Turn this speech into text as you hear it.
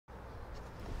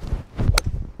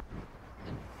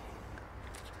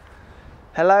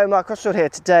Hello, Mark Crossfield here.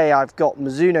 Today I've got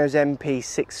Mizuno's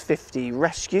MP650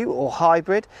 Rescue or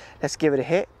Hybrid. Let's give it a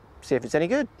hit, see if it's any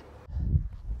good.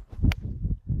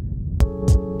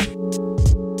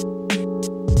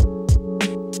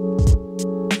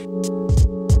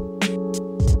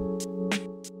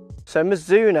 So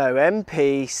Mizuno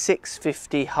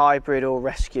MP650 Hybrid or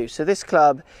Rescue. So this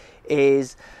club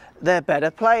is their better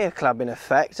player club in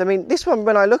effect. I mean, this one,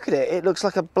 when I look at it, it looks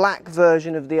like a black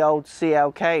version of the old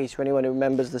CLKs, for anyone who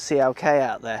remembers the CLK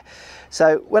out there.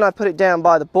 So when I put it down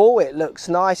by the ball, it looks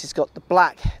nice. It's got the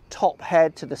black top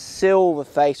head to the silver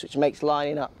face, which makes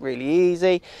lining up really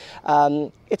easy.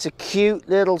 It's a cute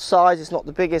little size. It's not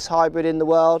the biggest hybrid in the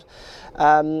world.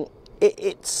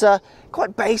 It's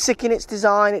quite basic in its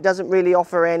design. It doesn't really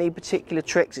offer any particular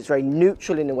tricks. It's very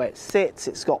neutral in the way it sits.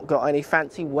 It's not got any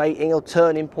fancy weighting or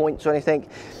turning points or anything.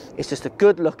 It's just a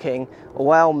good looking,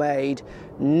 well made,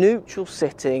 neutral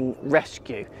sitting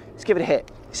Rescue. Let's give it a hit,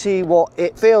 see what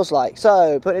it feels like.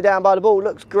 So putting it down by the ball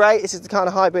looks great. This is the kind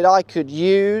of hybrid I could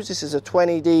use. This is a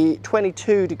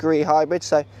 22 degree hybrid,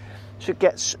 so should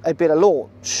get a bit of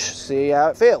launch. See how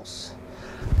it feels.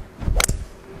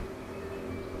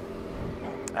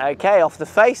 Okay, off the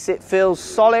face it feels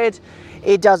solid.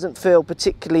 It doesn't feel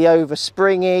particularly over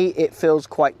springy. It feels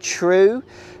quite true.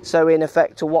 So in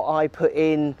effect to what I put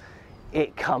in,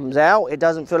 it comes out. It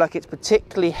doesn't feel like it's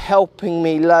particularly helping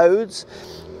me loads,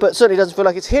 but certainly doesn't feel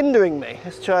like it's hindering me.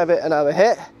 Let's try another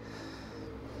hit.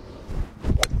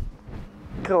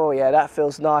 Oh yeah, that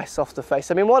feels nice off the face.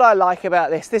 I mean, what I like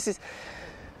about this is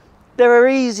there are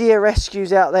easier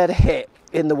Rescues out there to hit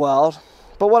in the world.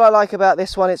 But what I like about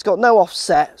this one, it's got no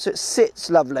offset, so it sits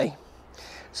lovely.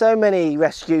 So many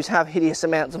Rescues have hideous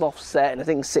amounts of offset and the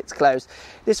thing sits closed.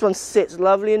 This one sits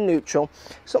lovely and neutral.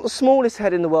 It's not the smallest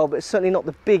head in the world, but it's certainly not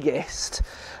the biggest.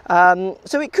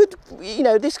 So it could, you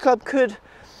know, this club could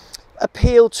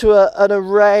appeal to an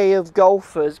array of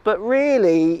golfers, but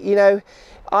really, you know,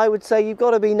 I would say you've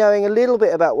got to be knowing a little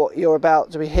bit about what you're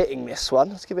about to be hitting this one.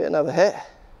 Let's give it another hit.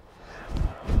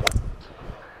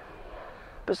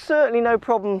 But certainly no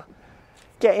problem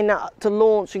getting that to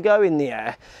launch and go in the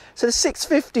air. So the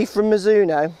 650 from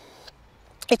Mizuno,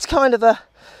 it's kind of a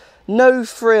no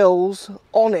frills,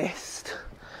 honest,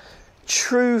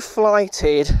 true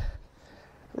flighted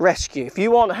Rescue. If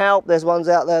you want help, there's ones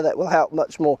out there that will help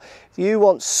much more. If you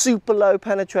want super low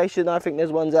penetration, I think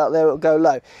there's ones out there that will go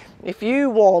low. If you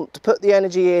want to put the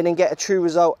energy in and get a true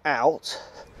result out,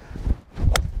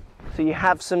 so you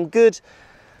have some good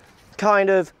kind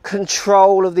of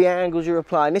control of the angles you're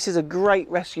applying, this is a great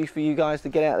Rescue for you guys to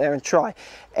get out there and try.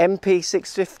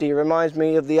 MP650 reminds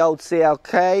me of the old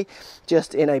CLK,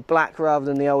 just in a black rather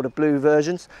than the older blue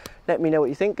versions. Let me know what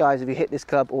you think, guys, if you hit this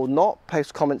club or not.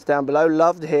 Post comments down below.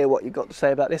 Love to hear what you've got to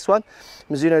say about this one.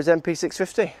 Mizuno's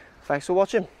MP650. Thanks for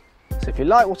watching. So if you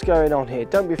like what's going on here,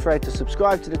 don't be afraid to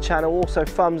subscribe to the channel. Also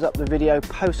thumbs up the video,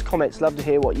 post comments. Love to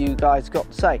hear what you guys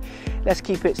got to say. Let's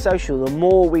keep it social. The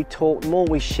more we talk, the more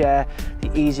we share,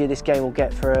 the easier this game will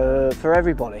get for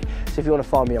everybody. So if you want to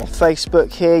find me on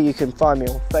Facebook here, you can find me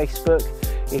on Facebook.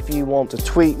 If you want to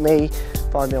tweet me,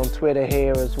 find me on Twitter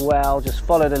here as well. Just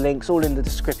follow the links, all in the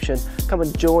description. Come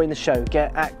and join the show.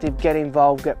 Get active, get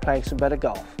involved, get playing some better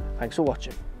golf. Thanks for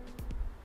watching.